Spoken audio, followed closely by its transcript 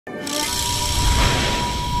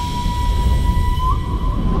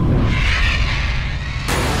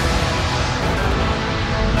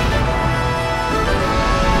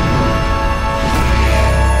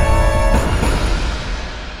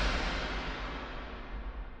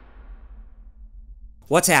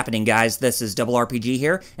What's happening, guys? This is RRPG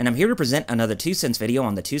here, and I'm here to present another 2 cents video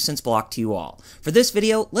on the 2 cents block to you all. For this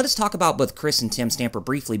video, let us talk about both Chris and Tim Stamper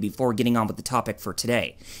briefly before getting on with the topic for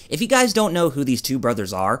today. If you guys don't know who these two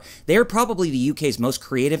brothers are, they are probably the UK's most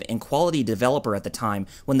creative and quality developer at the time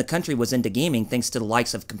when the country was into gaming thanks to the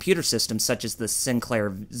likes of computer systems such as the Sinclair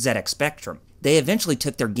ZX Spectrum. They eventually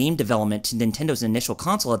took their game development to Nintendo's initial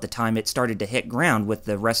console at the time it started to hit ground with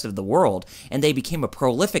the rest of the world, and they became a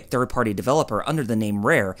prolific third-party developer under the name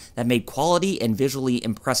Rare that made quality and visually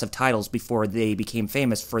impressive titles before they became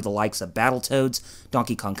famous for the likes of Battletoads,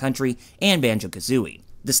 Donkey Kong Country, and Banjo-Kazooie.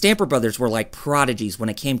 The Stamper brothers were like prodigies when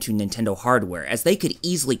it came to Nintendo hardware, as they could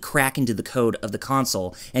easily crack into the code of the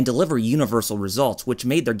console and deliver universal results, which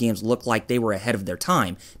made their games look like they were ahead of their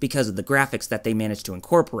time because of the graphics that they managed to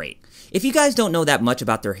incorporate. If you guys don't know that much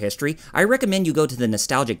about their history, I recommend you go to the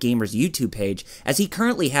Nostalgic Gamer's YouTube page, as he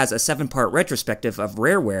currently has a 7-part retrospective of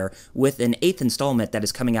Rareware with an 8th installment that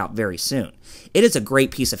is coming out very soon. It is a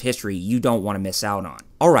great piece of history you don't want to miss out on.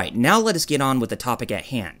 Alright, now let us get on with the topic at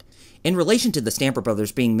hand. In relation to the Stamper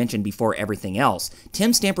brothers being mentioned before everything else,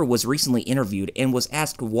 Tim Stamper was recently interviewed and was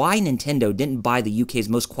asked why Nintendo didn't buy the UK's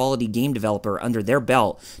most quality game developer under their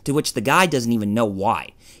belt, to which the guy doesn't even know why.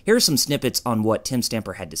 Here are some snippets on what Tim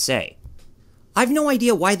Stamper had to say. "I've no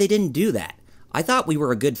idea why they didn't do that. I thought we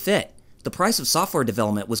were a good fit. The price of software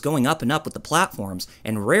development was going up and up with the platforms,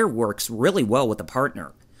 and Rare works really well with a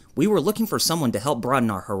partner. We were looking for someone to help broaden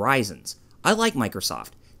our horizons. I like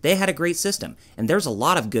Microsoft. They had a great system, and there's a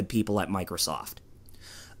lot of good people at Microsoft."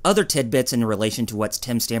 Other tidbits in relation to what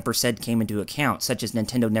Tim Stamper said came into account, such as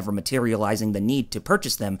Nintendo never materializing the need to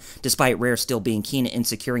purchase them, despite Rare still being keen in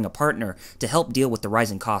securing a partner to help deal with the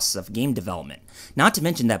rising costs of game development. Not to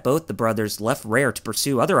mention that both the brothers left Rare to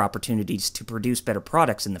pursue other opportunities to produce better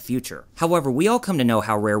products in the future. However, we all come to know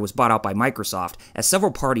how Rare was bought out by Microsoft, as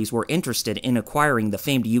several parties were interested in acquiring the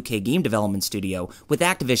famed UK game development studio, with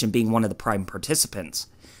Activision being one of the prime participants.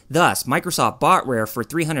 Thus, Microsoft bought Rare for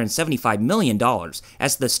 $375 million,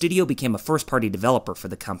 as the studio became a first-party developer for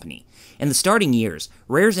the company. In the starting years,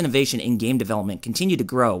 Rare's innovation in game development continued to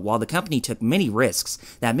grow, while the company took many risks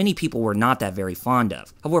that many people were not that very fond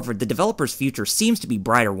of. However, the developer's future seems to be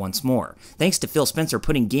brighter once more, thanks to Phil Spencer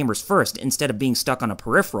putting gamers first instead of being stuck on a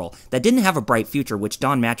peripheral that didn't have a bright future, which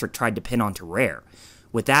Don Matrick tried to pin onto Rare.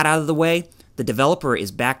 With that out of the way, the developer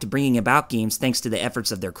is back to bringing about games thanks to the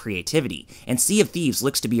efforts of their creativity, and Sea of Thieves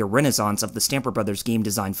looks to be a renaissance of the Stamper brothers' game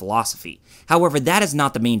design philosophy. However, that is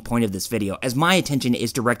not the main point of this video, as my attention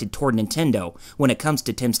is directed toward Nintendo when it comes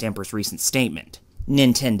to Tim Stamper's recent statement.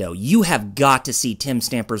 Nintendo, you have got to see Tim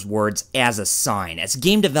Stamper's words as a sign, as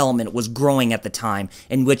game development was growing at the time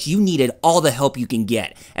in which you needed all the help you can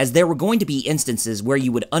get, as there were going to be instances where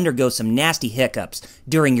you would undergo some nasty hiccups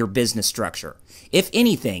during your business structure. If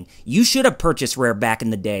anything, you should have purchased Rare back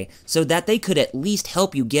in the day so that they could at least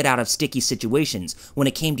help you get out of sticky situations when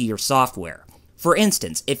it came to your software. For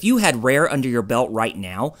instance, if you had Rare under your belt right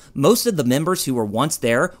now, most of the members who were once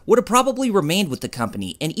there would have probably remained with the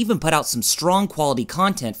company and even put out some strong quality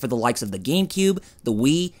content for the likes of the GameCube, the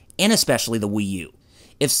Wii, and especially the Wii U.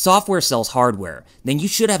 If software sells hardware, then you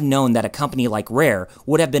should have known that a company like Rare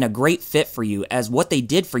would have been a great fit for you, as what they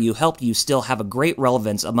did for you helped you still have a great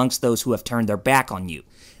relevance amongst those who have turned their back on you.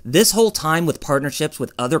 This whole time with partnerships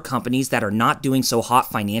with other companies that are not doing so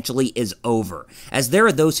hot financially is over, as there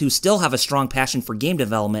are those who still have a strong passion for game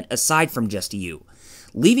development aside from just you.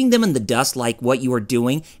 Leaving them in the dust like what you are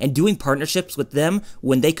doing and doing partnerships with them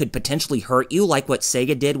when they could potentially hurt you like what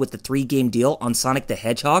Sega did with the 3-game deal on Sonic the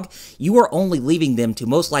Hedgehog, you are only leaving them to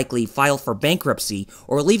most likely file for bankruptcy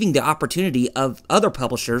or leaving the opportunity of other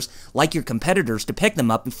publishers like your competitors to pick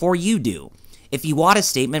them up before you do. If Iwata's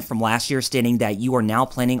statement from last year stating that you are now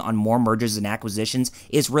planning on more mergers and acquisitions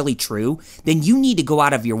is really true, then you need to go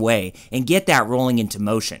out of your way and get that rolling into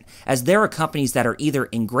motion, as there are companies that are either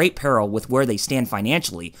in great peril with where they stand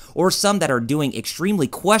financially, or some that are doing extremely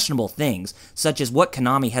questionable things, such as what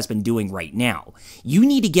Konami has been doing right now. You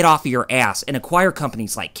need to get off of your ass and acquire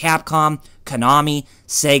companies like Capcom, Konami,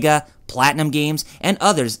 Sega, Platinum Games, and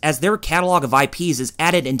others, as their catalog of IPs is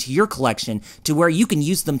added into your collection to where you can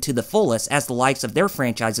use them to the fullest, as the likes of their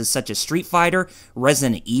franchises such as Street Fighter,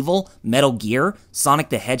 Resident Evil, Metal Gear, Sonic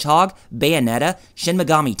the Hedgehog, Bayonetta, Shin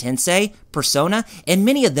Megami Tensei, Persona, and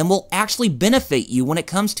many of them will actually benefit you when it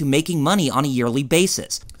comes to making money on a yearly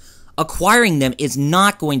basis. Acquiring them is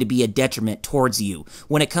not going to be a detriment towards you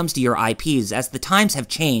when it comes to your IPs, as the times have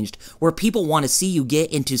changed where people want to see you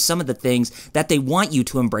get into some of the things that they want you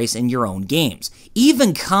to embrace in your own games.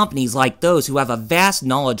 Even companies like those who have a vast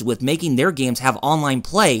knowledge with making their games have online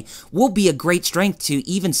play will be a great strength to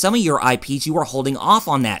even some of your IPs you are holding off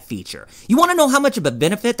on that feature. You want to know how much of a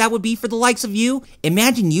benefit that would be for the likes of you?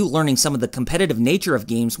 Imagine you learning some of the competitive nature of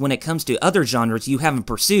games when it comes to other genres you haven't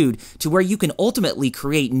pursued, to where you can ultimately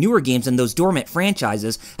create newer games in those dormant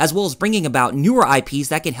franchises, as well as bringing about newer IPs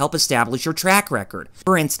that can help establish your track record.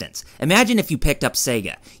 For instance, imagine if you picked up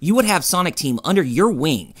Sega. You would have Sonic Team under your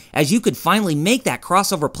wing, as you could finally make that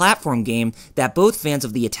crossover platform game that both fans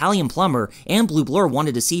of the Italian Plumber and Blue Blur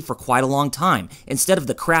wanted to see for quite a long time, instead of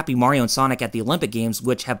the crappy Mario and Sonic at the Olympic Games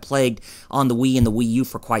which have plagued on the Wii and the Wii U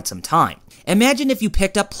for quite some time. Imagine if you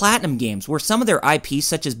picked up Platinum Games, where some of their IPs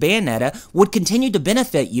such as Bayonetta would continue to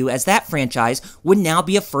benefit you, as that franchise would now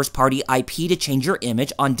be a first-party IP to change your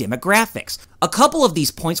image on demographics. A couple of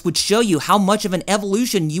these points would show you how much of an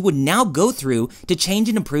evolution you would now go through to change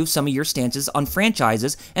and improve some of your stances on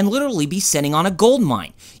franchises and literally be sitting on a gold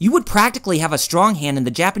mine. You would practically have a strong hand in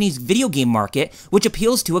the Japanese video game market, which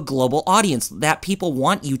appeals to a global audience that people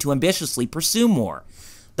want you to ambitiously pursue more.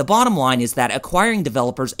 The bottom line is that acquiring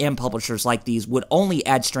developers and publishers like these would only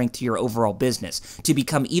add strength to your overall business to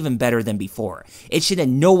become even better than before. It should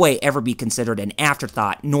in no way ever be considered an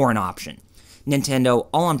afterthought nor an option. Nintendo,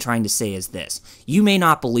 all I'm trying to say is this. You may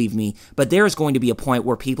not believe me, but there is going to be a point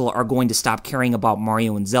where people are going to stop caring about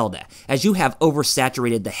Mario and Zelda, as you have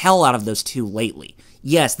oversaturated the hell out of those two lately.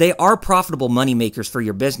 Yes, they are profitable moneymakers for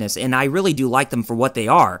your business, and I really do like them for what they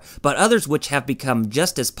are, but others which have become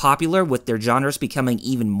just as popular, with their genres becoming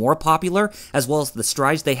even more popular, as well as the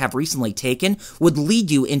strides they have recently taken, would lead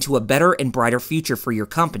you into a better and brighter future for your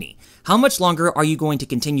company. How much longer are you going to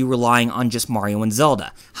continue relying on just Mario and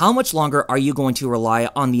Zelda? How much longer are you going to rely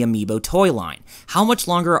on the Amiibo toy line? How much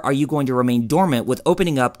longer are you going to remain dormant with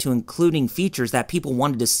opening up to including features that people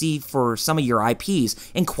wanted to see for some of your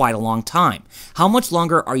IPs in quite a long time? How much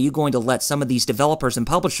longer are you going to let some of these developers and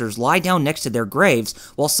publishers lie down next to their graves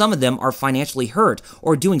while some of them are financially hurt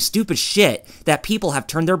or doing stupid shit that people have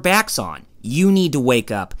turned their backs on? You need to wake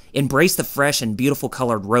up, embrace the fresh and beautiful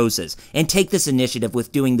colored roses, and take this initiative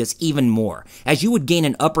with doing this even more, as you would gain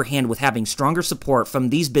an upper hand with having stronger support from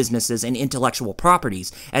these businesses and intellectual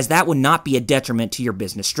properties, as that would not be a detriment to your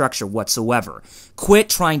business structure whatsoever. Quit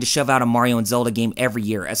trying to shove out a Mario and Zelda game every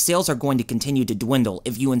year, as sales are going to continue to dwindle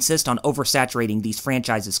if you insist on oversaturating these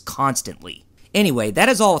franchises constantly. Anyway, that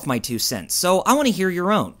is all with my 2 cents, so I want to hear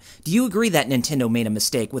your own. Do you agree that Nintendo made a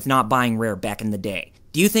mistake with not buying Rare back in the day?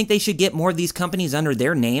 Do you think they should get more of these companies under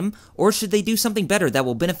their name, or should they do something better that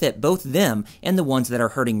will benefit both them and the ones that are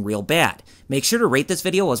hurting real bad? Make sure to rate this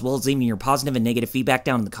video, as well as leaving your positive and negative feedback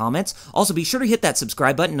down in the comments. Also, be sure to hit that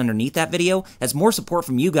subscribe button underneath that video, as more support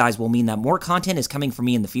from you guys will mean that more content is coming from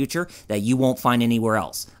me in the future that you won't find anywhere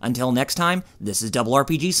else. Until next time, this is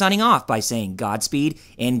RRPG signing off by saying Godspeed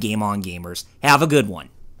and game on, gamers. Have a good one.